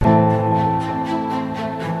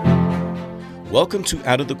Welcome to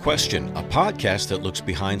Out of the Question, a podcast that looks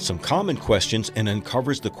behind some common questions and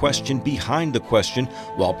uncovers the question behind the question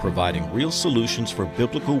while providing real solutions for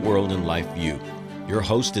biblical world and life view. Your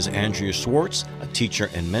host is Andrea Schwartz, a teacher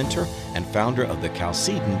and mentor and founder of the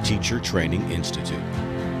Chalcedon Teacher Training Institute.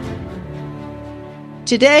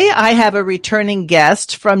 Today, I have a returning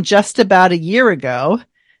guest from just about a year ago,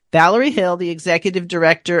 Valerie Hill, the executive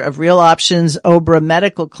director of Real Options OBRA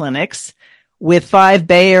Medical Clinics, with 5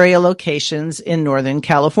 Bay Area locations in Northern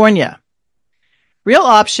California. Real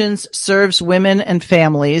Options serves women and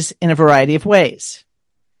families in a variety of ways,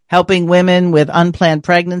 helping women with unplanned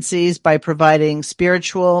pregnancies by providing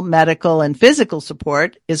spiritual, medical, and physical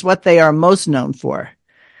support is what they are most known for.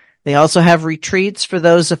 They also have retreats for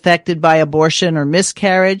those affected by abortion or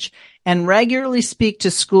miscarriage and regularly speak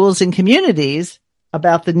to schools and communities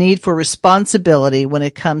about the need for responsibility when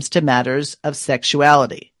it comes to matters of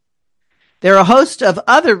sexuality. There are a host of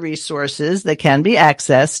other resources that can be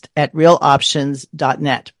accessed at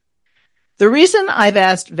realoptions.net. The reason I've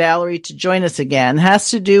asked Valerie to join us again has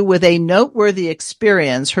to do with a noteworthy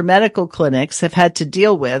experience her medical clinics have had to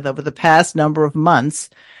deal with over the past number of months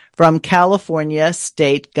from California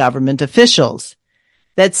state government officials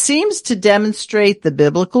that seems to demonstrate the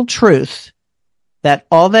biblical truth that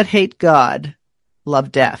all that hate God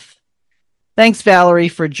love death. Thanks, Valerie,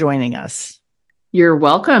 for joining us. You're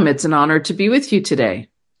welcome. It's an honor to be with you today.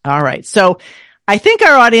 All right. So I think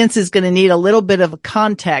our audience is going to need a little bit of a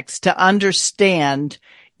context to understand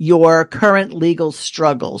your current legal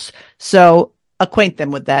struggles. So acquaint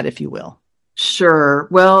them with that, if you will. Sure.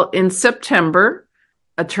 Well, in September,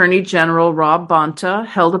 Attorney General Rob Bonta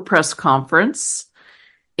held a press conference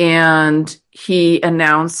and he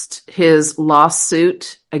announced his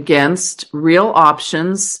lawsuit against Real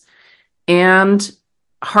Options and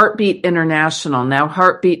Heartbeat International. Now,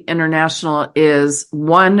 Heartbeat International is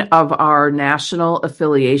one of our national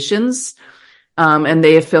affiliations, and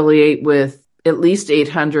they affiliate with at least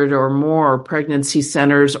 800 or more pregnancy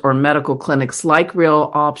centers or medical clinics like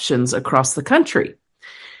Real Options across the country.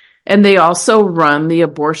 And they also run the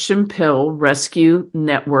Abortion Pill Rescue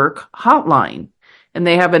Network hotline. And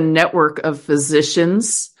they have a network of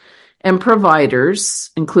physicians and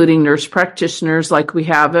providers, including nurse practitioners like we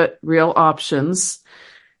have at Real Options,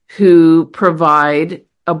 who provide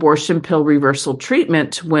abortion pill reversal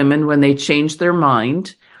treatment to women when they change their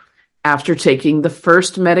mind after taking the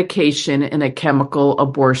first medication in a chemical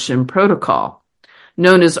abortion protocol,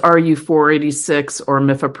 known as RU486 or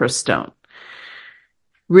mifepristone.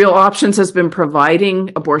 Real Options has been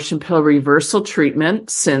providing abortion pill reversal treatment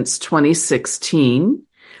since 2016.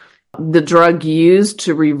 The drug used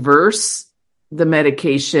to reverse the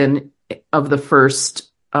medication of the first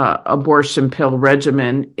abortion pill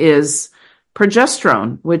regimen is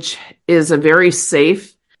progesterone, which is a very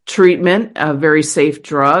safe treatment, a very safe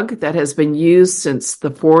drug that has been used since the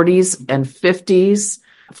 40s and 50s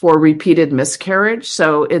for repeated miscarriage.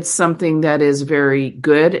 So it's something that is very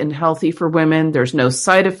good and healthy for women. There's no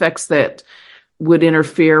side effects that would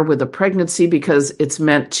interfere with a pregnancy because it's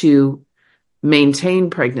meant to maintain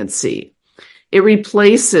pregnancy. It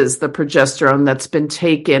replaces the progesterone that's been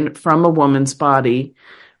taken from a woman's body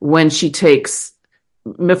when she takes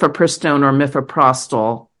mifepristone or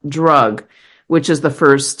mifeprostol drug, which is the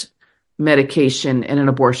first medication in an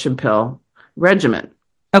abortion pill regimen.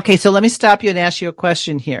 Okay, so let me stop you and ask you a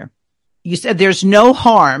question here. You said there's no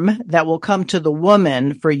harm that will come to the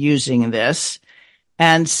woman for using this.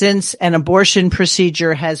 And since an abortion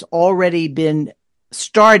procedure has already been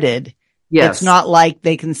started, yes, it's not like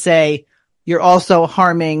they can say you're also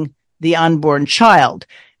harming the unborn child.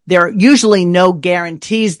 There are usually no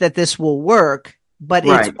guarantees that this will work, but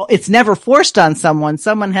right, it's never forced on someone.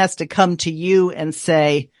 Someone has to come to you and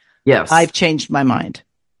say, yes, I've changed my mind.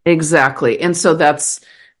 Exactly. And so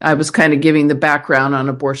I was kind of giving the background on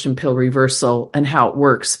abortion pill reversal and how it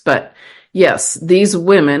works. But yes, these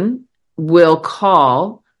women will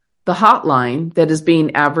call the hotline that is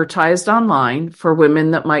being advertised online for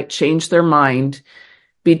women that might change their mind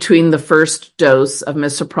between the first dose of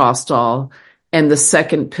misoprostol and the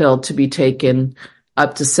second pill to be taken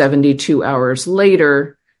up to 72 hours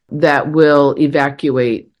later that will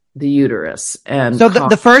evacuate the uterus. And so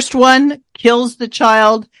the first one kills the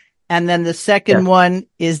child, and then the second one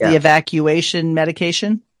is the evacuation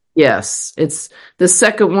medication? Yes. The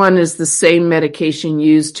second one is the same medication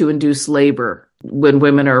used to induce labor when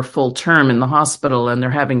women are full term in the hospital and they're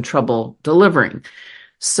having trouble delivering.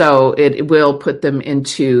 So it will put them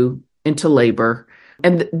into labor.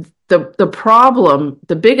 And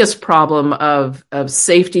the biggest problem of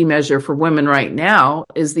safety measure for women right now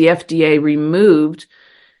is the FDA removed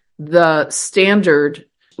the standard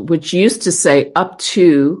which used to say up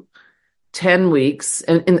to 10 weeks.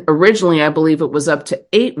 And originally, I believe it was up to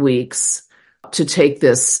 8 weeks to take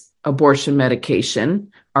this abortion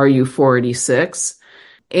medication, RU486.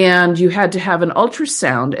 And you had to have an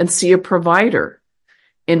ultrasound and see a provider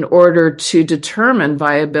in order to determine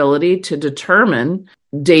viability, to determine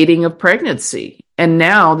dating of pregnancy. And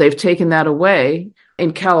now they've taken that away.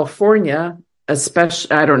 In California,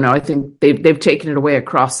 especially, I don't know, I think they've taken it away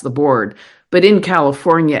across the board. But in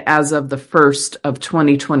California, as of the 1st of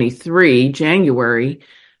 2023, January,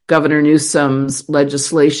 Governor Newsom's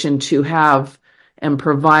legislation to have and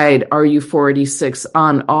provide RU486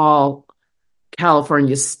 on all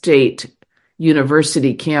California state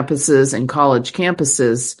university campuses and college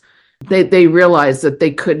campuses, they realized that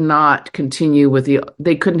they could not continue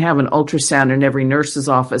they couldn't have an ultrasound in every nurse's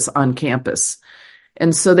office on campus.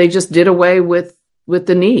 And so they just did away with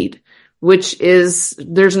the need, which is,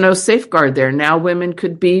 there's no safeguard there. Now women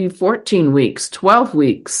could be 14 weeks, 12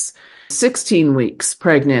 weeks, 16 weeks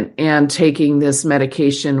pregnant and taking this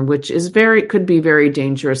medication, which is could be very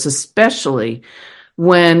dangerous, especially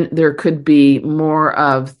when there could be more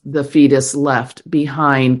of the fetus left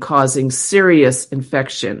behind, causing serious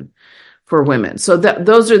infection for women. So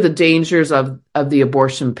those are the dangers of the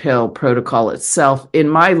abortion pill protocol itself, in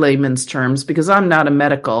my layman's terms, because I'm not a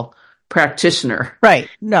medical practitioner. Right.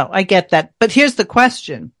 No, I get that. But here's the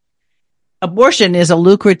question. Abortion is a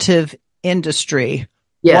lucrative industry.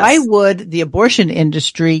 Yes. Why would the abortion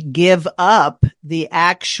industry give up the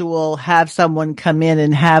actual have someone come in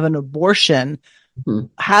and have an abortion? Mm-hmm.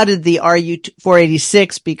 How did the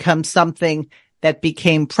RU486 become something that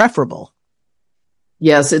became preferable?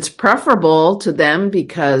 Yes, it's preferable to them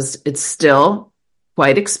because it's still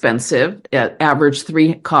quite expensive. Average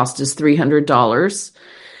cost is $300,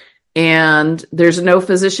 and there's no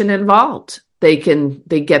physician involved. They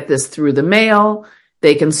get this through the mail.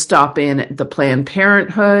 They can stop in at the Planned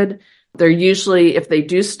Parenthood. They're usually, if they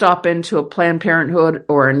do stop into a Planned Parenthood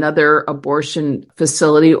or another abortion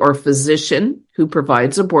facility or physician who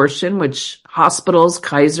provides abortion, which hospitals,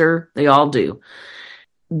 Kaiser, they all do,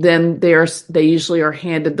 then they usually are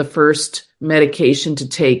handed the first medication to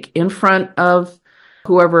take in front of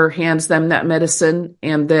whoever hands them that medicine,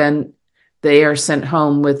 and then they are sent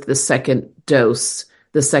home with the second dose,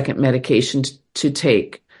 the second medication to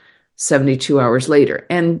take 72 hours later.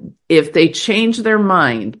 And if they change their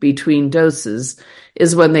mind between doses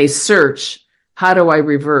is when they search, how do I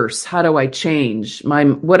reverse? How do I change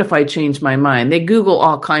what if I change my mind? They Google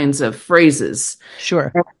all kinds of phrases.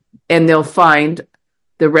 Sure. And they'll find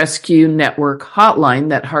the Rescue Network hotline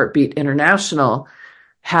that Heartbeat International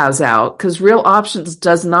has out, because Real Options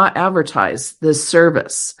does not advertise this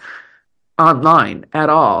service online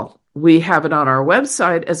at all. We have it on our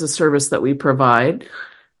website as a service that we provide,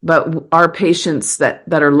 but our patients that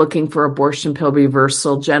are looking for abortion pill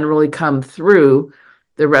reversal generally come through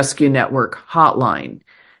the Rescue Network hotline,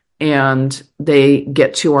 and they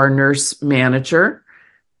get to our nurse manager,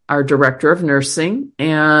 our director of nursing,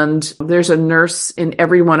 and there's a nurse in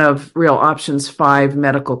every one of Real Options 5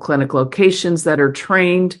 medical clinic locations that are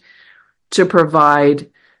trained to provide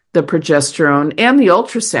the progesterone and the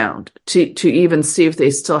ultrasound to even see if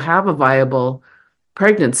they still have a viable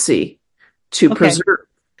pregnancy to preserve.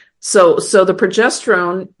 So the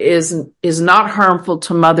progesterone is not harmful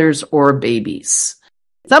to mothers or babies.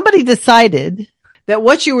 Somebody decided that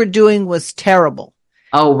what you were doing was terrible.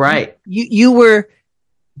 Oh, right. You were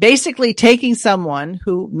basically taking someone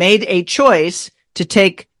who made a choice to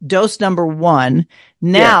take dose number 1,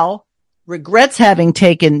 now regrets having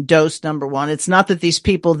taken dose number 1. It's not that these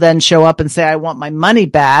people then show up and say, I want my money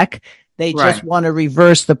back. They just want to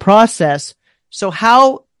reverse the process. So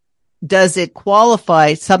how does it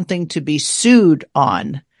qualify something to be sued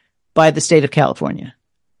on by the state of California?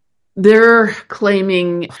 They're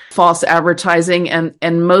claiming false advertising,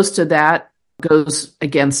 and most of that goes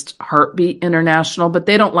against Heartbeat International, but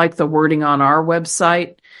they don't like the wording on our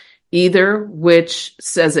website either, which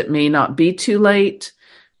says it may not be too late.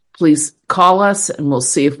 Please call us and we'll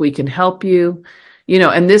see if we can help you.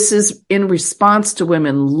 And this is in response to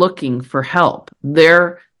women looking for help.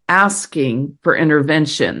 They're asking for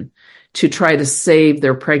intervention to try to save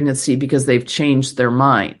their pregnancy because they've changed their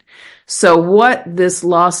mind. So what this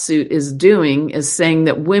lawsuit is doing is saying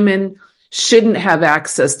that women shouldn't have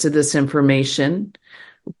access to this information.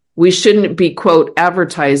 We shouldn't be, quote,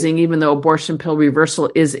 advertising, even though abortion pill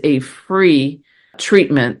reversal is a free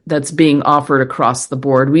treatment that's being offered across the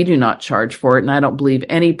board. We do not charge for it, and I don't believe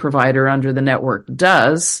any provider under the network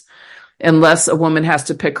does, unless a woman has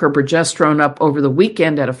to pick her progesterone up over the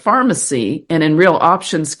weekend at a pharmacy. And in Real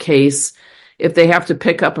Options case, if they have to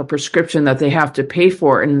pick up a prescription that they have to pay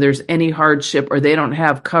for and there's any hardship or they don't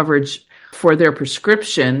have coverage for their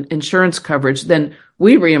prescription, insurance coverage, then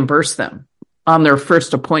we reimburse them on their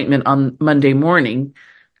first appointment on Monday morning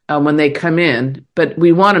when they come in. But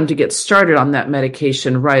we want them to get started on that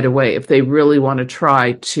medication right away if they really want to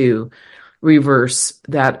try to reverse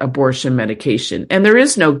that abortion medication. And there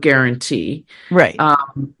is no guarantee. Right.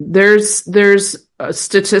 There's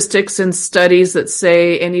statistics and studies that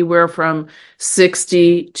say anywhere from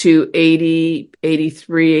 60 to 80,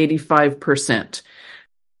 83, 85%.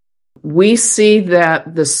 We see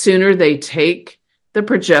that the sooner they take the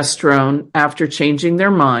progesterone after changing their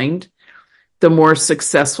mind, the more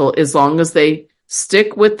successful, as long as they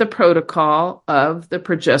stick with the protocol of the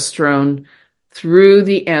progesterone through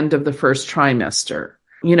the end of the first trimester.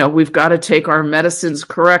 You know, we've got to take our medicines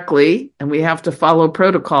correctly and we have to follow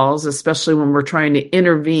protocols, especially when we're trying to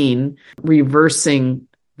intervene, reversing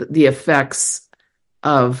the effects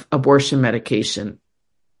of abortion medication.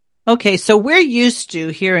 Okay, so we're used to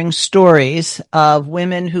hearing stories of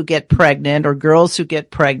women who get pregnant or girls who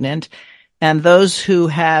get pregnant, and those who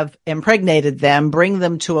have impregnated them bring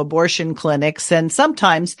them to abortion clinics, and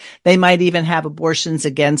sometimes they might even have abortions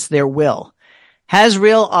against their will. Has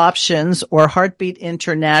Real Options or Heartbeat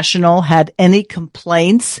International had any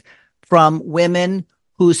complaints from women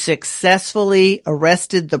who successfully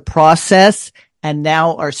arrested the process and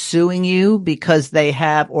now are suing you because they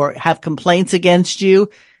have or have complaints against you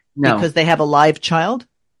because they have a live child?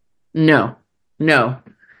 No,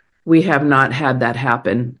 we have not had that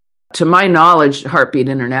happen. To my knowledge, Heartbeat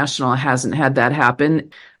International hasn't had that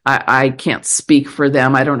happen. I can't speak for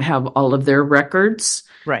them. I don't have all of their records.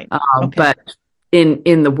 Right. Okay. But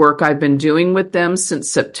in the work I've been doing with them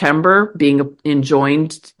since September, being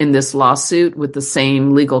enjoined in this lawsuit with the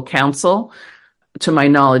same legal counsel, to my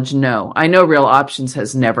knowledge, no. I know Real Options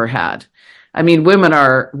has never had. I mean, women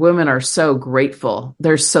are so grateful.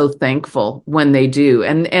 They're so thankful when they do.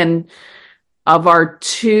 And of our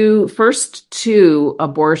first two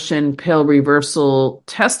abortion pill reversal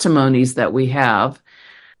testimonies that we have,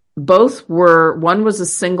 one was a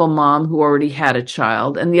single mom who already had a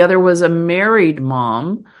child, and the other was a married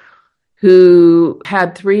mom who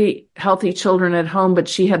had 3 healthy children at home, but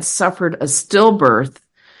she had suffered a stillbirth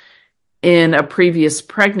in a previous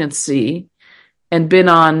pregnancy and been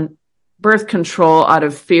on birth control out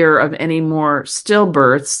of fear of any more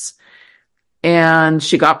stillbirths. And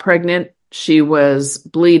she got pregnant. She was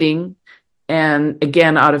bleeding. And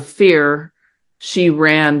again, out of fear, she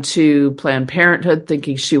ran to Planned Parenthood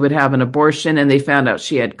thinking she would have an abortion. And they found out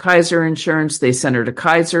she had Kaiser insurance. They sent her to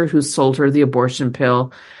Kaiser, who sold her the abortion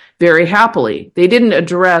pill very happily. They didn't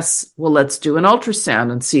address, well, let's do an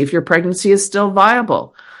ultrasound and see if your pregnancy is still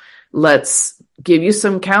viable. Let's give you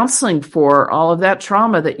some counseling for all of that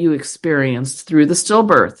trauma that you experienced through the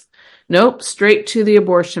stillbirth. Nope, straight to the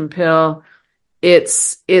abortion pill.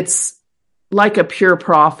 It's like a pure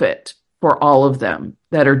profit for all of them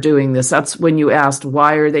that are doing this. That's when you asked,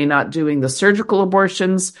 why are they not doing the surgical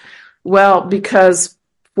abortions? Well, because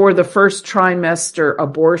for the first trimester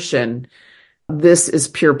abortion, this is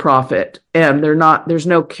pure profit. And there's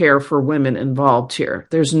no care for women involved here.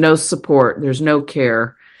 There's no support. There's no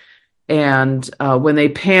care. And when they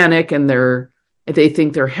panic and they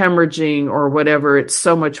think they're hemorrhaging or whatever, it's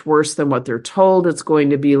so much worse than what they're told it's going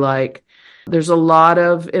to be like. There's a lot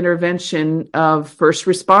of intervention of first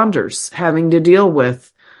responders having to deal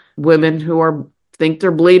with women who think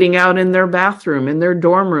they're bleeding out in their bathroom, in their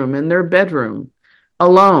dorm room, in their bedroom,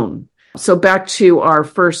 alone. So back to our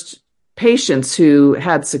first patients who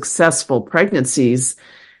had successful pregnancies,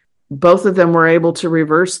 both of them were able to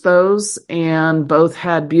reverse those, and both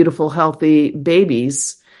had beautiful, healthy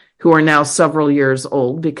babies who are now several years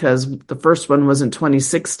old, because the first one was in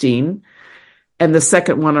 2016. And the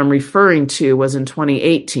second one I'm referring to was in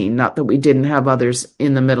 2018, not that we didn't have others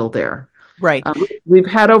in the middle there. Right. We've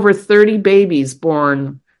had over 30 babies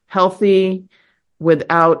born healthy,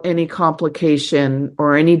 without any complication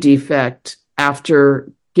or any defect,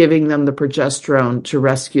 after giving them the progesterone to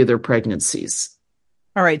rescue their pregnancies.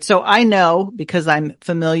 All right. So I know, because I'm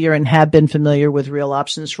familiar and have been familiar with Real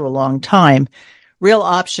Options for a long time, Real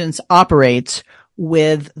Options operates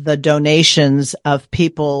with the donations of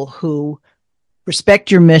people who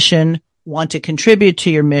respect your mission, want to contribute to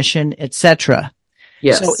your mission, etc.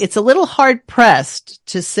 Yes. So it's a little hard pressed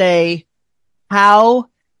to say how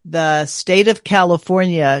the state of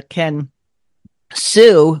California can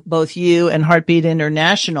sue both you and Heartbeat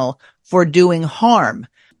International for doing harm.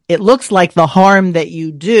 It looks like the harm that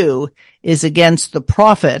you do is against the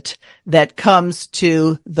profit that comes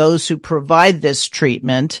to those who provide this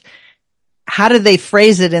treatment. how do they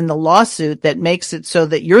phrase it in the lawsuit that makes it so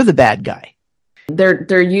that you're the bad guy?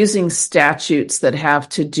 They're using statutes that have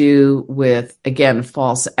to do with, again,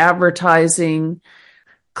 false advertising,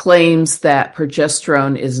 claims that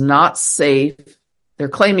progesterone is not safe. They're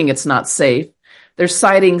claiming it's not safe. They're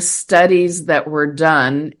citing studies that were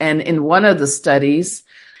done. And in one of the studies,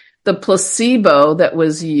 the placebo that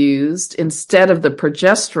was used instead of the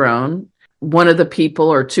progesterone, one of the people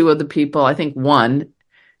or two of the people, I think one,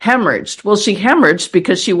 hemorrhaged. Well, she hemorrhaged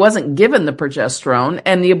because she wasn't given the progesterone,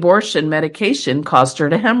 and the abortion medication caused her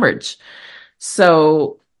to hemorrhage.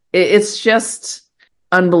 So it's just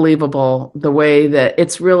unbelievable the way that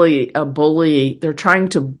it's really a bully. They're trying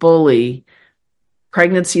to bully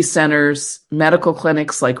pregnancy centers, medical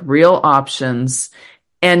clinics like Real Options.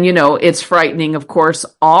 And, it's frightening, of course,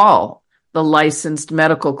 all the licensed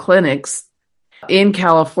medical clinics in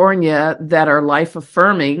California that are life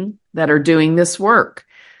affirming, that are doing this work.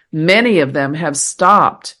 Many of them have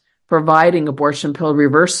stopped providing abortion pill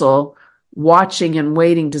reversal, watching and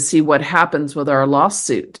waiting to see what happens with our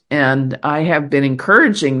lawsuit. And I have been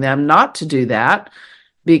encouraging them not to do that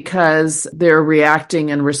because they're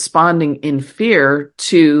reacting and responding in fear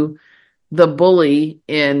to the bully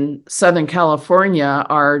in Southern California,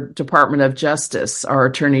 our Department of Justice, our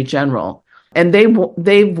Attorney General. And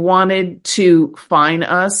they've wanted to fine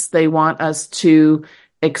us. They want us to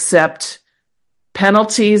accept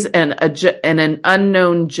penalties and an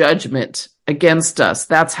unknown judgment against us.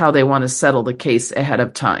 That's how they want to settle the case ahead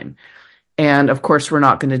of time. And of course, we're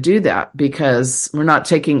not going to do that because we're not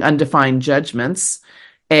taking undefined judgments.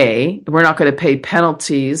 A, we're not going to pay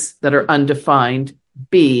penalties that are undefined.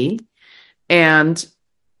 B, and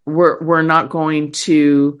we're not going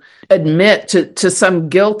to admit to some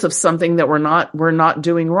guilt of something that we're not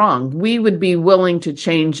doing wrong. We would be willing to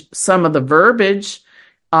change some of the verbiage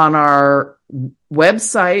on our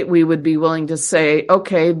website. We would be willing to say,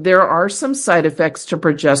 okay, there are some side effects to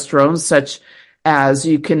progesterone, such as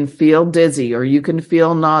you can feel dizzy or you can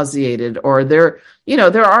feel nauseated, or there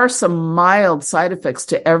are some mild side effects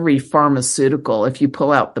to every pharmaceutical if you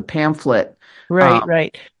pull out the pamphlet. Right. But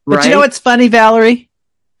right? You know what's funny, Valerie?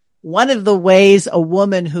 One of the ways a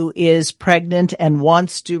woman who is pregnant and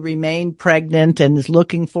wants to remain pregnant and is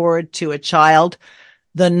looking forward to a child,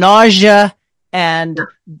 the nausea and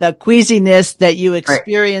the queasiness that you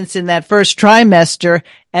experience in that first trimester,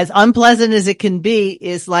 as unpleasant as it can be,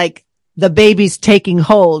 is like the baby's taking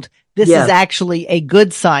hold. This is actually a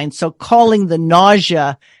good sign. So calling the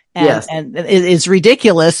nausea and is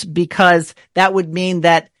ridiculous, because that would mean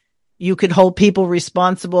that you could hold people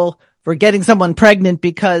responsible for getting someone pregnant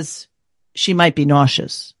because she might be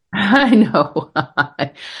nauseous. I know.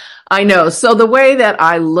 I know. So the way that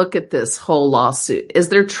I look at this whole lawsuit is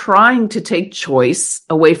they're trying to take choice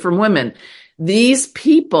away from women. These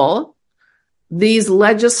people, these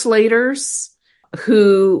legislators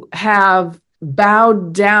who have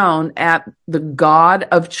bowed down at the god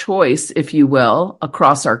of choice, if you will,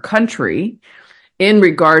 across our country in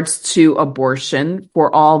regards to abortion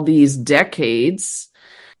for all these decades,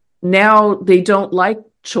 now they don't like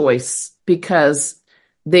choice because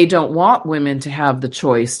they don't want women to have the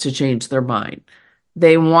choice to change their mind.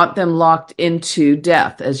 They want them locked into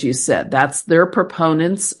death, as you said. They're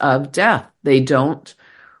proponents of death. They don't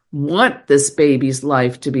want this baby's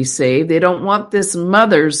life to be saved. They don't want this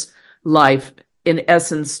mother's life, in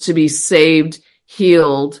essence, to be saved,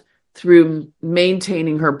 healed through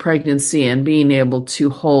maintaining her pregnancy and being able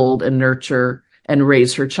to hold and nurture and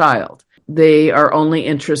raise her child. They are only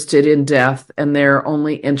interested in death, and they're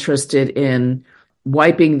only interested in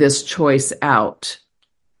wiping this choice out.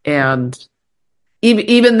 And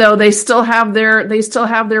even though they still have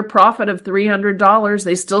their profit of $300,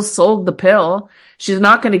 they still sold the pill. She's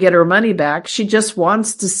not going to get her money back. She just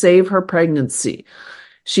wants to save her pregnancy.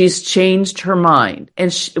 She's changed her mind,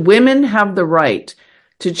 and women have the right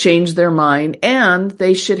to change their mind, and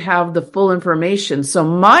they should have the full information. So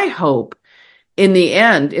my hope in the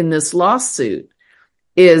end, in this lawsuit,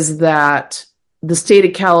 is that the state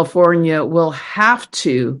of California will have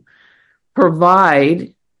to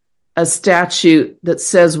provide a statute that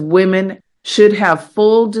says women should have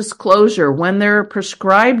full disclosure when they're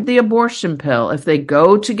prescribed the abortion pill. If they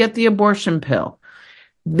go to get the abortion pill,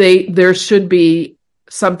 there should be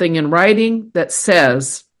something in writing that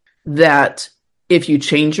says that if you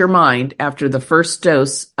change your mind after the first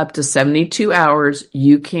dose, up to 72 hours,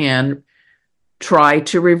 you can try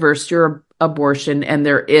to reverse your abortion, and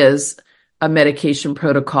there is a medication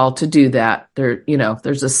protocol to do that.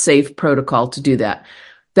 There's a safe protocol to do that.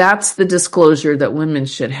 That's the disclosure that women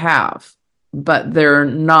should have, but they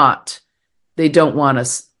don't want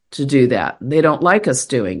us to do that. They don't like us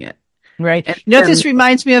doing it. Right. And, You know what this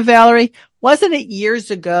reminds me of, Valerie? Wasn't it years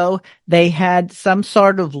ago they had some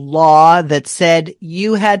sort of law that said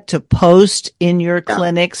you had to post in your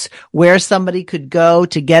clinics where somebody could go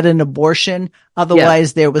to get an abortion?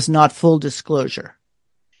 Otherwise, there was not full disclosure.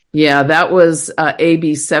 Yeah, that was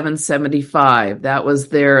AB 775. That was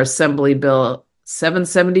their Assembly Bill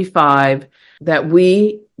 775, that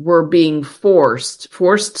we were being forced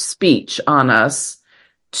speech on us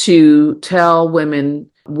to tell women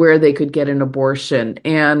where they could get an abortion.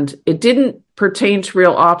 And it didn't pertain to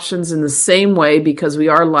Real Options in the same way because we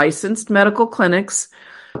are licensed medical clinics.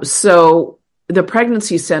 So the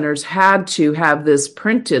pregnancy centers had to have this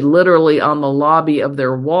printed literally on the lobby of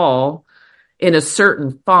their wall in a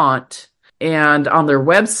certain font and on their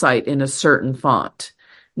website in a certain font.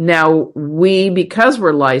 Now, we, because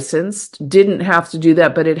we're licensed, didn't have to do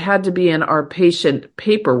that, but it had to be in our patient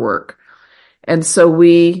paperwork. And so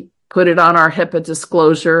we put it on our HIPAA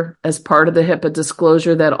disclosure as part of the HIPAA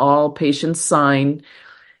disclosure that all patients sign.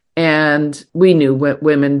 And we knew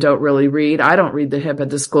women don't really read. I don't read the HIPAA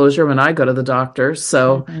disclosure when I go to the doctor.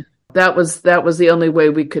 So that was the only way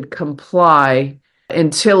we could comply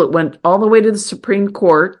until it went all the way to the Supreme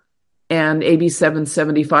Court, and AB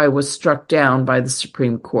 775 was struck down by the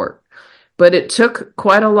Supreme Court. But it took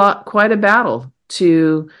quite a battle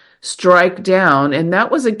to strike down, and that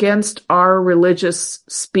was against our religious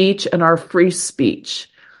speech and our free speech,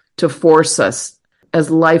 to force us as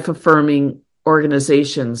life-affirming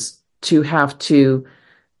organizations to have to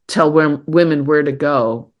tell women where to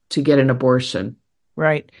go to get an abortion.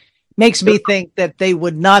 Right. Makes me think that they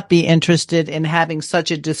would not be interested in having such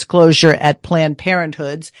a disclosure at Planned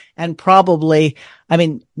Parenthoods. And probably, I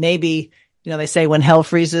mean, maybe, they say when hell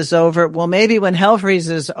freezes over. Well, maybe when hell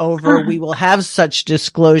freezes over, we will have such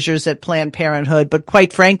disclosures at Planned Parenthood. But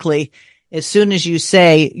quite frankly, as soon as you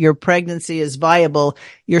say your pregnancy is viable,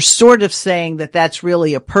 you're sort of saying that that's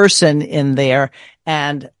really a person in there.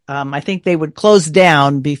 And I think they would close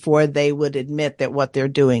down before they would admit that what they're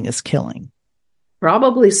doing is killing.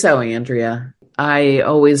 Probably so, Andrea. I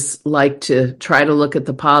always like to try to look at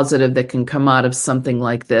the positive that can come out of something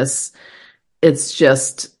like this. It's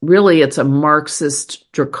just really, it's a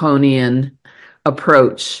Marxist draconian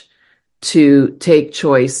approach to take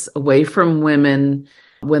choice away from women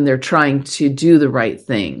when they're trying to do the right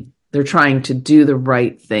thing. They're trying to do the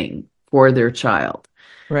right thing for their child.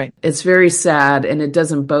 Right. It's very sad, and it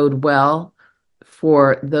doesn't bode well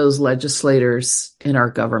for those legislators in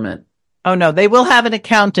our government. Oh, no, they will have an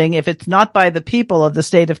accounting. If it's not by the people of the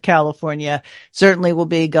state of California, certainly will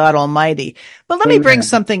be God Almighty. But let me bring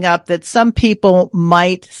something up that some people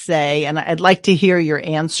might say, and I'd like to hear your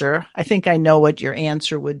answer. I think I know what your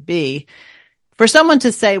answer would be. For someone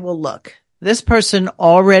to say, well, look, this person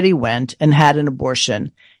already went and had an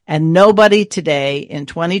abortion, and nobody today in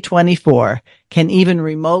 2024 can even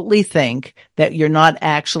remotely think that you're not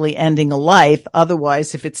actually ending a life.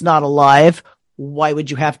 Otherwise, if it's not alive, why would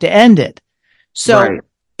you have to end it? So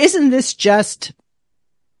Isn't this just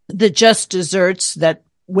the just desserts that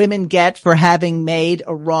women get for having made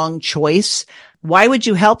a wrong choice? Why would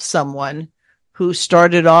you help someone who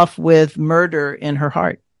started off with murder in her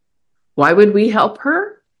heart? Why would we help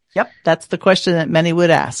her? Yep. That's the question that many would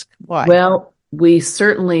ask. Why? Well, we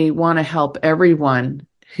certainly want to help everyone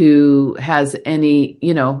who has any,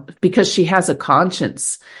 because she has a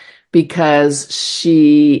conscience, because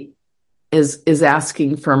she is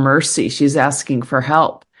asking for mercy. She's asking for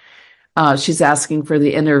help. She's asking for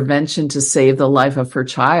the intervention to save the life of her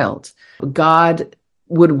child. God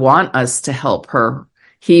would want us to help her.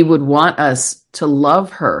 He would want us to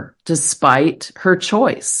love her despite her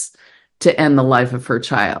choice to end the life of her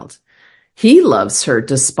child. He loves her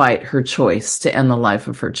despite her choice to end the life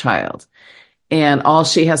of her child. And all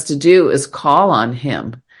she has to do is call on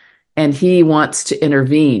him. And he wants to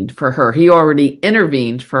intervene for her. He already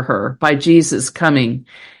intervened for her by Jesus coming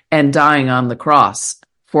and dying on the cross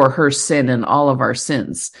for her sin and all of our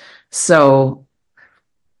sins. So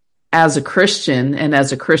as a Christian and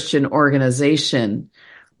as a Christian organization,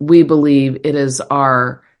 we believe it is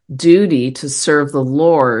our duty to serve the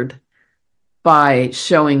Lord by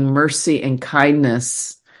showing mercy and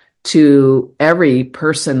kindness to every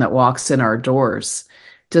person that walks in our doors,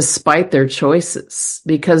 despite their choices,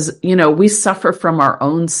 because, we suffer from our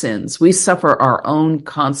own sins. We suffer our own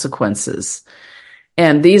consequences.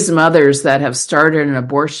 And these mothers that have started an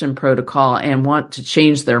abortion protocol and want to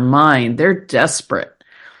change their mind, they're desperate.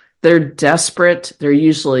 They're desperate. They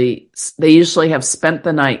usually have spent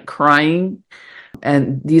the night crying.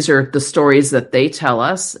 And these are the stories that they tell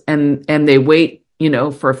us. And they wait,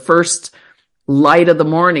 for first light of the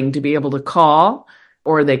morning to be able to call,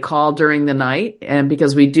 or they call during the night. And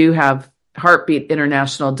because we do have Heartbeat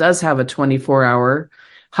International does have a 24-hour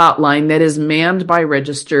hotline that is manned by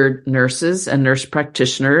registered nurses and nurse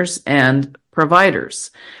practitioners and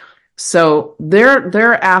providers. So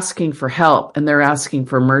they're asking for help and they're asking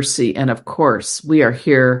for mercy. And of course, we are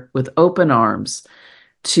here with open arms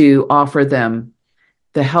to offer them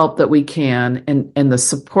the help that we can and the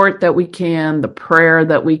support that we can, the prayer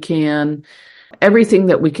that we can, everything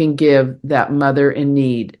that we can give that mother in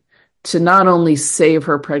need to not only save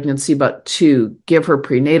her pregnancy, but to give her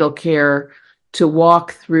prenatal care, to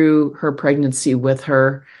walk through her pregnancy with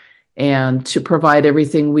her, and to provide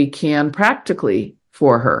everything we can practically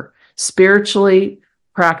for her, spiritually,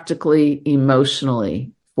 practically,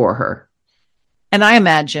 emotionally for her. And I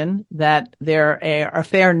imagine that there are a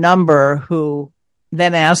fair number who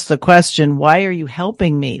then ask the question, why are you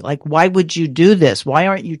helping me? Like, why would you do this? Why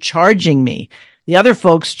aren't you charging me? The other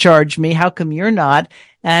folks charge me. How come you're not?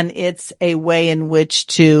 And it's a way in which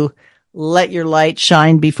to let your light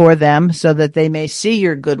shine before them so that they may see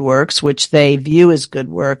your good works, which they view as good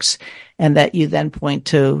works, and that you then point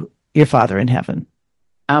to your Father in heaven.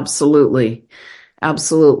 Absolutely.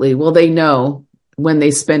 Absolutely. Well, they know when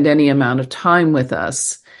they spend any amount of time with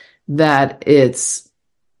us that it's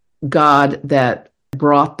God that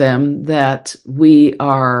brought them, that we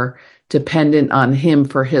are dependent on Him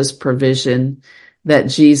for His provision, that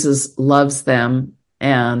Jesus loves them.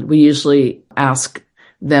 And we usually ask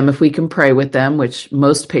them if we can pray with them, which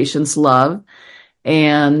most patients love,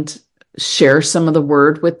 and share some of the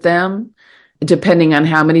word with them. Depending on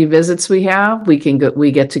how many visits we have, we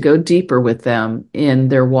get to go deeper with them in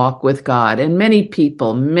their walk with God. And many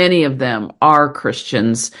people, many of them are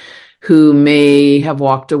Christians who may have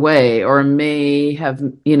walked away or may have,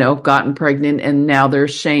 gotten pregnant and now they're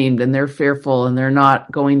ashamed and they're fearful and they're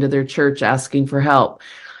not going to their church asking for help.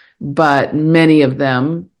 But many of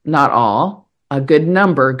them, not all, a good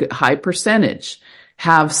number, high percentage,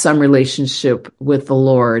 have some relationship with the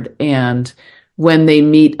Lord. And when they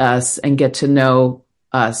meet us and get to know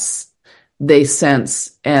us, they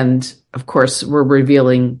sense, and of course, we're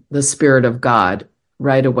revealing the Spirit of God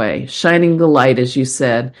right away, shining the light, as you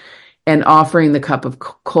said, and offering the cup of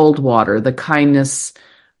cold water, the kindness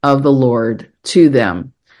of the Lord to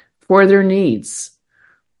them for their needs.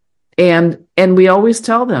 And we always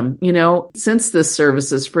tell them, since this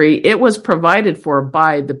service is free, it was provided for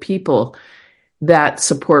by the people that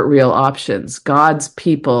support Real Options, God's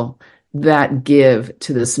people that give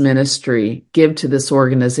to this ministry, give to this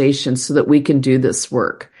organization so that we can do this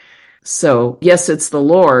work. So yes, it's the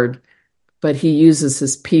Lord, but He uses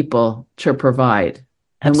His people to provide.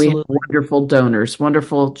 And Absolutely. We have wonderful donors,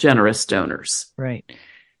 wonderful, generous donors. Right.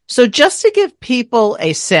 So just to give people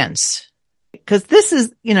a sense, because this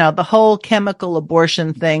is, the whole chemical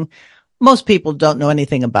abortion thing, most people don't know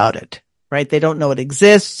anything about it, right? They don't know it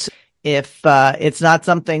exists. If it's not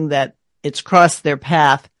something that it's crossed their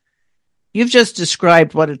path. You've just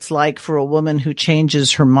described what it's like for a woman who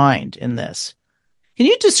changes her mind in this. Can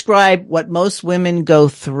you describe what most women go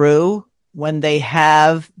through when they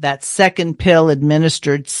have that second pill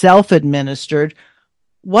administered, self-administered?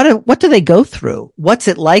 What do they go through? What's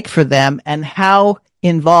it like for them? And how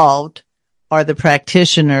involved are the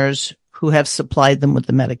practitioners who have supplied them with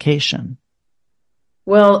the medication?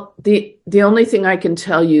 Well, the only thing I can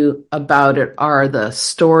tell you about it are the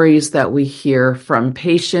stories that we hear from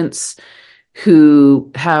patients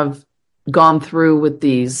who have gone through with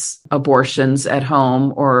these abortions at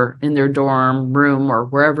home or in their dorm room or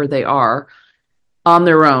wherever they are on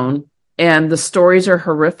their own. And the stories are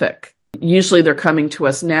horrific. Usually they're coming to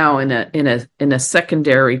us now in a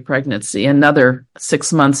secondary pregnancy, another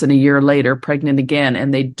 6 months and a year later, pregnant again,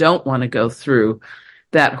 and they don't want to go through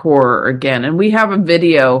that horror again. And we have a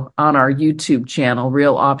video on our YouTube channel,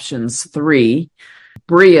 Real Options 3,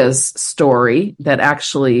 Bria's story that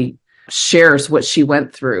actually shares what she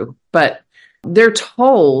went through. But they're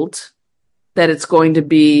told that it's going to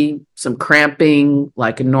be some cramping,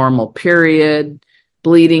 like a normal period,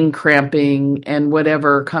 bleeding, cramping, and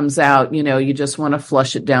whatever comes out, you just want to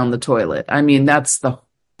flush it down the toilet. I mean, that's the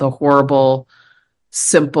horrible,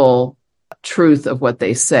 simple truth of what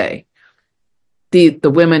they say. The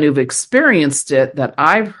women who've experienced it that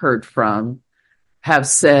I've heard from have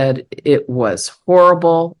said it was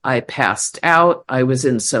horrible. I passed out. I was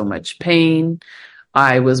in so much pain.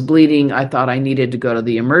 I was bleeding. I thought I needed to go to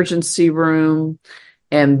the emergency room.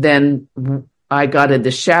 And then I got in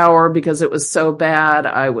the shower because it was so bad.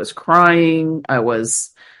 I was crying. I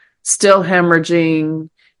was still hemorrhaging.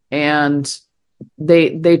 And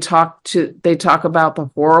they talk about the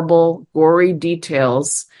horrible, gory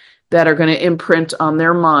details that are going to imprint on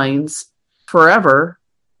their minds forever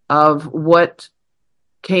of what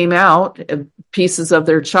came out, pieces of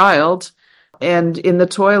their child, and in the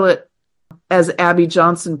toilet, as Abby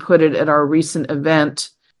Johnson put it at our recent event,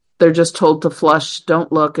 they're just told to flush,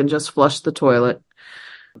 don't look, and just flush the toilet.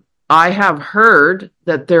 I have heard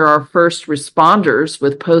that there are first responders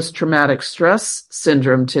with post-traumatic stress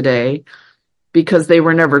syndrome today because they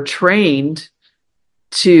were never trained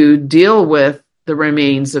to deal with the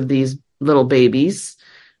remains of these little babies.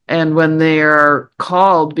 And when they are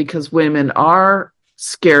called because women are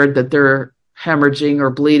scared that they're hemorrhaging or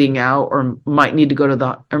bleeding out or might need to go to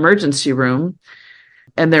the emergency room,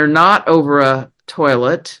 and they're not over a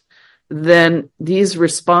toilet, then these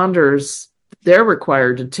responders, they're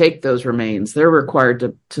required to take those remains. They're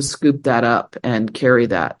required to scoop that up and carry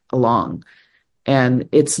that along. And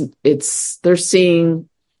they're seeing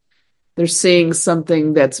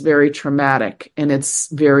something that's very traumatic, and it's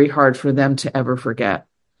very hard for them to ever forget.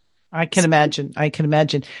 I can imagine.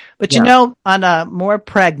 But you know, on a more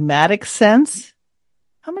pragmatic sense,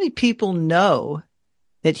 how many people know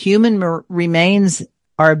that human remains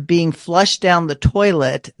are being flushed down the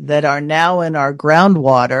toilet that are now in our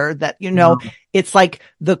groundwater, that, you know, it's like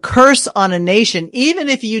the curse on a nation, even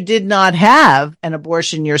if you did not have an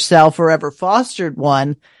abortion yourself or ever fostered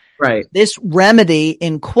one. Right. This remedy,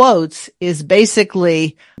 in quotes, is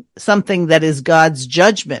basically something that is God's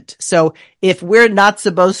judgment. So if we're not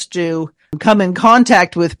supposed to come in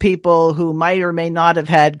contact with people who might or may not have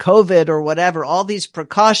had COVID or whatever, all these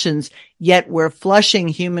precautions, yet we're flushing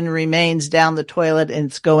human remains down the toilet and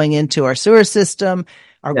it's going into our sewer system,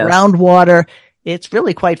 our groundwater, it's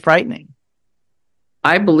really quite frightening.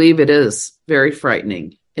 I believe it is very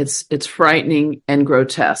frightening. It's frightening and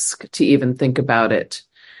grotesque to even think about it.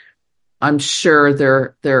 I'm sure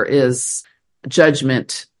there is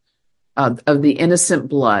judgment of the innocent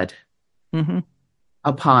blood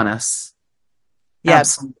upon us.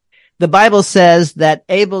 Yes. Absolutely. The Bible says that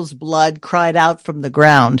Abel's blood cried out from the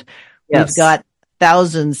ground. Yes. We've got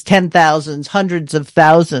thousands, 10,000s, hundreds of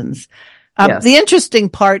thousands. The interesting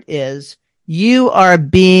part is you are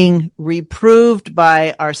being reproved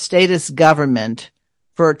by our statist government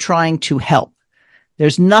for trying to help.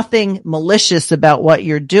 There's nothing malicious about what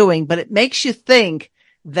you're doing, but it makes you think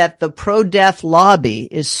that the pro-death lobby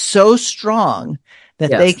is so strong that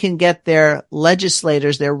they can get their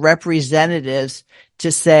legislators, their representatives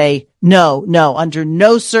to say, no, under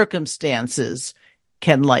no circumstances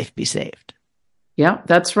can life be saved. Yeah,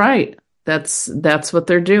 that's right. That's what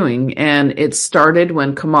they're doing. And it started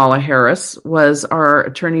when Kamala Harris was our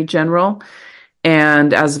Attorney General.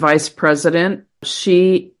 And as Vice President,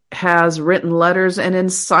 she has written letters and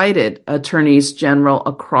incited attorneys general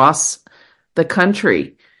across the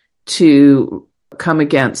country to come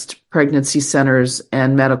against pregnancy centers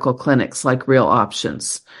and medical clinics like Real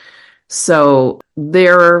Options. So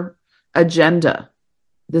their agenda,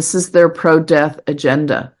 this is their pro-death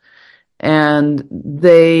agenda. And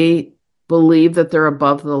they believe that they're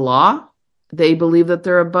above the law. They believe that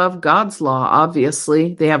they're above God's law,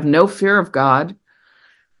 obviously. They have no fear of God.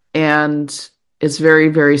 And it's very,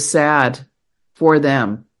 very sad for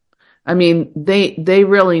them. I mean, they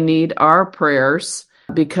really need our prayers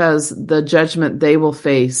because the judgment they will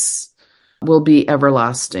face will be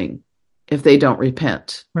everlasting if they don't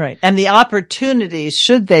repent. Right. And the opportunities,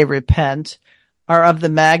 should they repent, are of the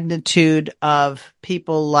magnitude of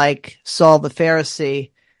people like Saul the Pharisee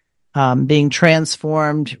being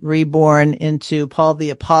transformed, reborn into Paul the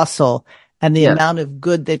Apostle, and the amount of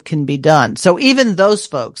good that can be done. So even those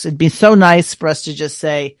folks, it'd be so nice for us to just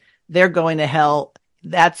say, they're going to hell.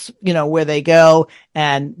 That's, you know, where they go,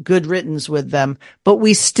 and good riddance with them. But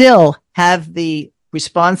we still have the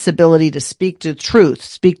responsibility to speak to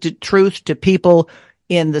truth to people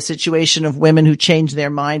in the situation of women who change their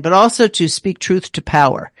mind, but also to speak truth to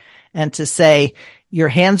power and to say, your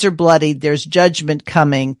hands are bloody, there's judgment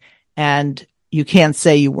coming, and you can't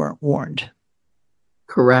say you weren't warned.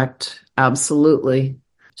 Correct. Absolutely.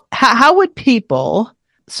 How would people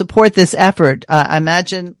support this effort? I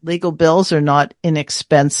imagine legal bills are not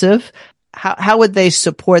inexpensive. How would they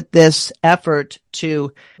support this effort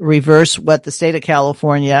to reverse what the state of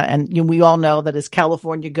California, and we all know that as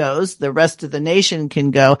California goes, the rest of the nation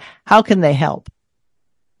can go. How can they help?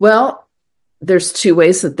 Well, there's two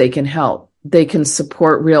ways that they can help. They can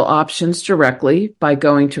support Real Options directly by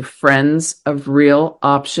going to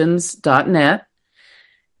friendsofrealoptions.net,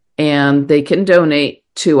 and they can donate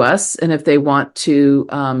to us. And if they want to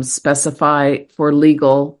specify for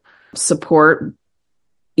legal support,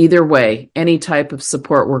 either way, any type of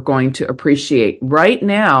support we're going to appreciate. Right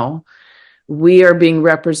now, we are being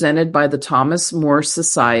represented by the Thomas More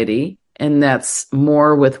Society, and that's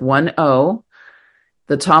More with one O.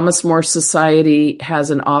 The Thomas More Society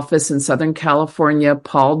has an office in Southern California.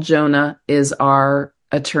 Paul Jonah is our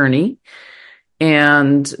attorney,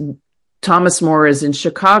 and Thomas More is in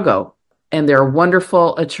Chicago. And they're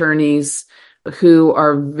wonderful attorneys who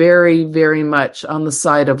are very, very much on the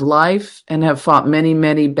side of life and have fought many,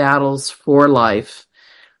 many battles for life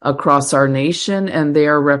across our nation, and they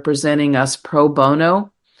are representing us pro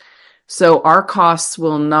bono. So our costs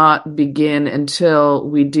will not begin until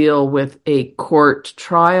we deal with a court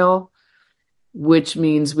trial, which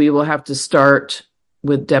means we will have to start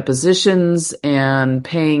with depositions and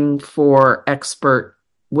paying for expert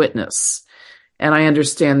witness. And I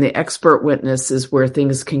understand the expert witness is where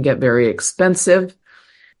things can get very expensive.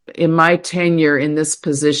 In my tenure in this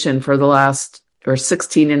position for the last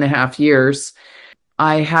 16 and a half years,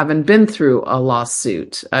 I haven't been through a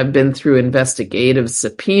lawsuit. I've been through investigative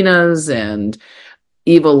subpoenas and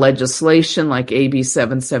evil legislation like AB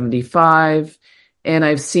 775, and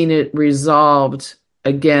I've seen it resolved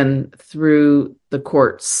again through the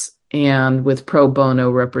courts and with pro bono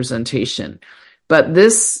representation. But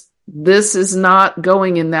this is not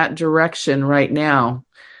going in that direction right now.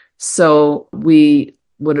 So we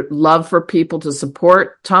would love for people to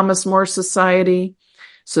support Thomas More Society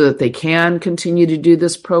so that they can continue to do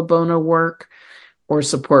this pro bono work, or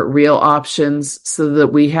support Real Options so that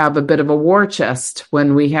we have a bit of a war chest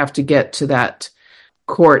when we have to get to that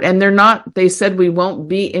court. And they said we won't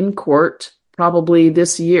be in court probably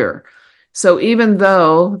this year. So even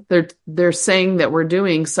though they're saying that we're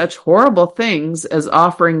doing such horrible things as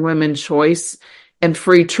offering women choice and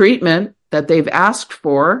free treatment that they've asked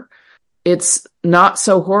for, it's not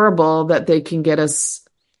so horrible that they can get us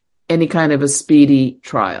any kind of a speedy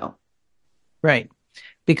trial. Right.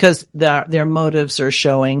 Because their motives are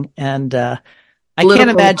showing. And I can't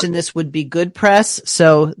imagine this would be good press.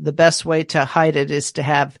 So the best way to hide it is to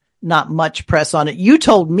have not much press on it. You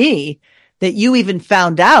told me that you even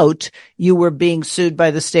found out you were being sued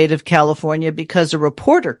by the state of California because a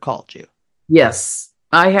reporter called you. Yes.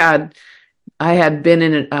 I had been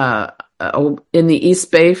in the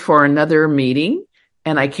East Bay for another meeting,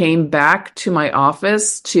 and I came back to my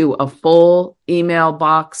office to a full email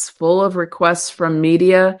box full of requests from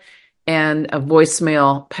media and a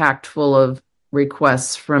voicemail packed full of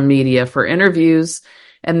requests from media for interviews.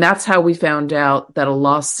 And that's how we found out that a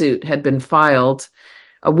lawsuit had been filed.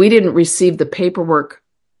 We didn't receive the paperwork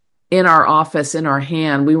in our office, in our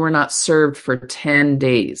hand. We were not served for 10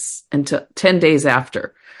 days, until 10 days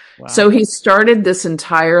after. Wow. So he started this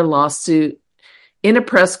entire lawsuit in a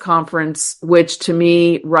press conference, which to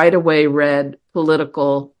me right away read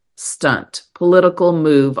political stunt, political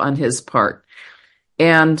move on his part.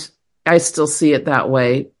 And I still see it that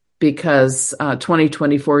way because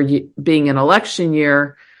 2024 being an election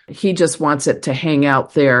year, he just wants it to hang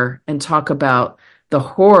out there and talk about the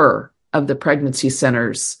horror of the pregnancy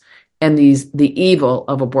centers and the evil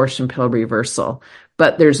of abortion pill reversal.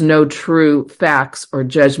 But there's no true facts or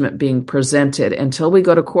judgment being presented until we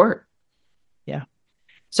go to court. Yeah.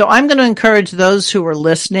 So I'm going to encourage those who are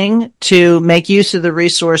listening to make use of the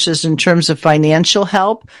resources in terms of financial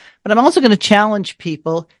help. But I'm also going to challenge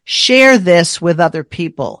people, share this with other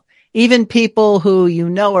people, even people who you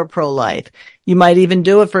know are pro-life. You might even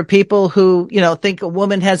do it for people who, think a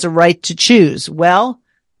woman has a right to choose. Well,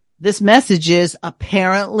 this message is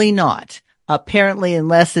apparently not. Apparently,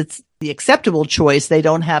 unless it's the acceptable choice, they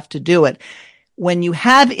don't have to do it. When you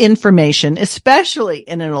have information, especially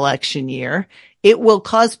in an election year, it will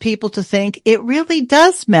cause people to think it really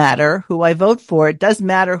does matter who I vote for. It does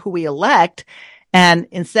matter who we elect. And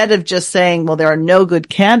instead of just saying, well, there are no good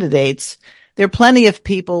candidates, there are plenty of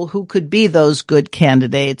people who could be those good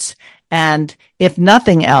candidates. And if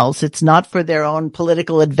nothing else, it's not for their own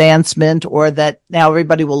political advancement or that now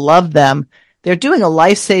everybody will love them. They're doing a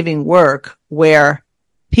life-saving work where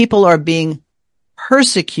people are being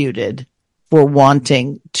persecuted for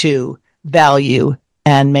wanting to value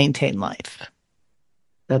and maintain life.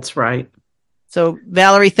 That's right. So,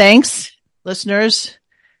 Valerie, thanks. Listeners,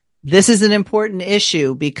 this is an important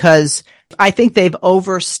issue because I think they've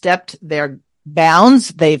overstepped their bounds.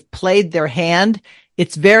 They've played their hand.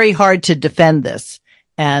 It's very hard to defend this.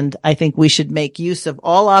 And I think we should make use of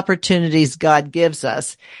all opportunities God gives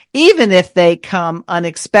us, even if they come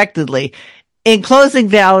unexpectedly. In closing,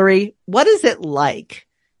 Valerie, what is it like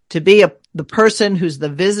to be the person who's the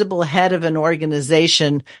visible head of an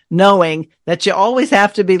organization, knowing that you always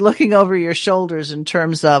have to be looking over your shoulders in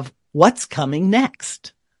terms of what's coming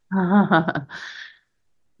next?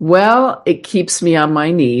 Well, it keeps me on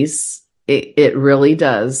my knees. It really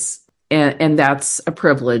does. And that's a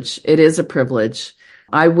privilege. It is a privilege.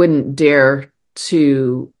 I wouldn't dare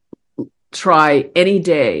to try any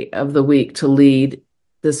day of the week to lead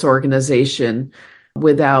this organization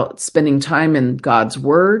without spending time in God's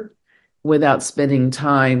Word, without spending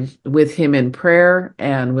time with Him in prayer,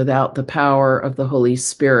 and without the power of the Holy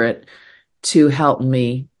Spirit to help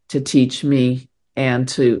me, to teach me, and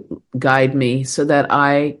to guide me so that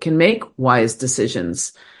I can make wise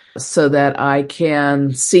decisions, so that I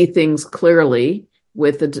can see things clearly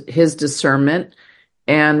with His discernment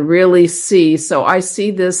and really see. So I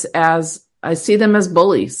see them as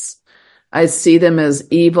bullies. I see them as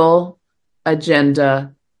evil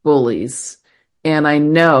agenda bullies. And I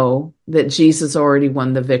know that Jesus already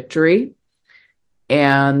won the victory.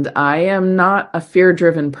 And I am not a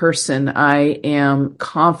fear-driven person. I am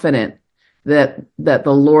confident that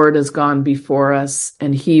the Lord has gone before us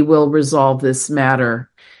and He will resolve this matter.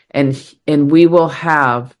 And we will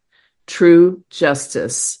have true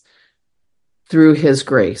justice through His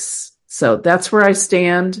grace. So that's where I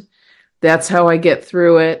stand. That's how I get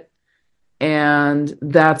through it. And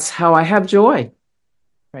that's how I have joy.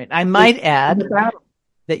 Right. I might add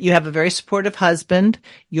that you have a very supportive husband.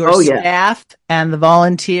 Your staff and the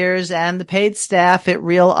volunteers and the paid staff at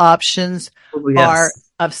Real Options are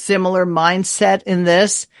of similar mindset in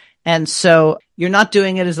this. And so you're not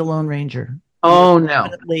doing it as a Lone Ranger. Oh, no,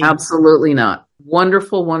 absolutely not.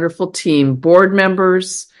 Wonderful, wonderful team, board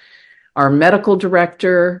members, our medical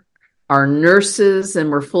director, our nurses,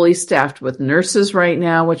 and we're fully staffed with nurses right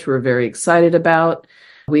now, which we're very excited about.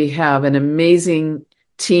 We have an amazing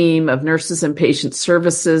team of nurses and patient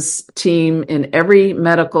services team in every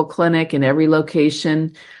medical clinic, in every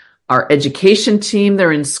location. Our education team,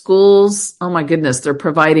 they're in schools. Oh my goodness, they're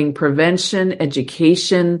providing prevention,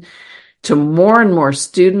 education to more and more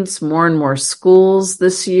students, more and more schools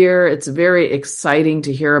this year. It's very exciting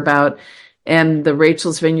to hear about. And the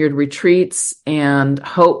Rachel's Vineyard retreats and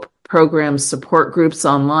Hope programs, support groups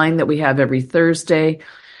online that we have every Thursday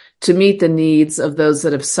to meet the needs of those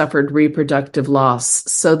that have suffered reproductive loss.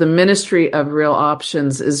 So the ministry of Real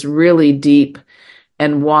Options is really deep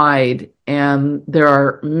and wide, and there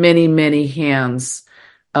are many, many hands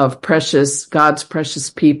of God's precious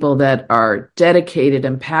people that are dedicated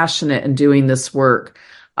and passionate in doing this work.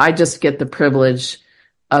 I just get the privilege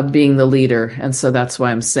of being the leader. And so that's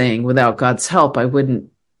why I'm saying without God's help, I wouldn't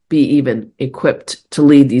be even equipped to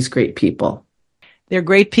lead these great people. They're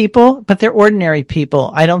great people, but they're ordinary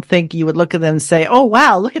people. I don't think you would look at them and say, oh,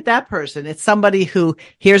 wow, look at that person. It's somebody who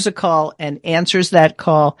hears a call and answers that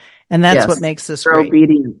call. And that's what makes this great.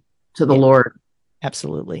 Obedient to the Lord.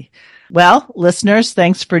 Absolutely. Well, listeners,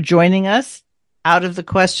 thanks for joining us. Out of the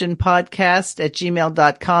Question podcast at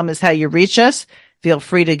gmail.com is how you reach us. Feel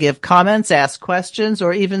free to give comments, ask questions,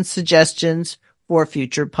 or even suggestions for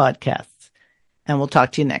future podcasts. And we'll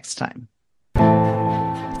talk to you next time.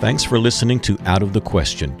 Thanks for listening to Out of the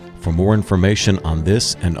Question. For more information on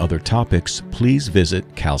this and other topics, please visit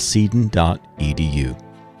chalcedon.edu.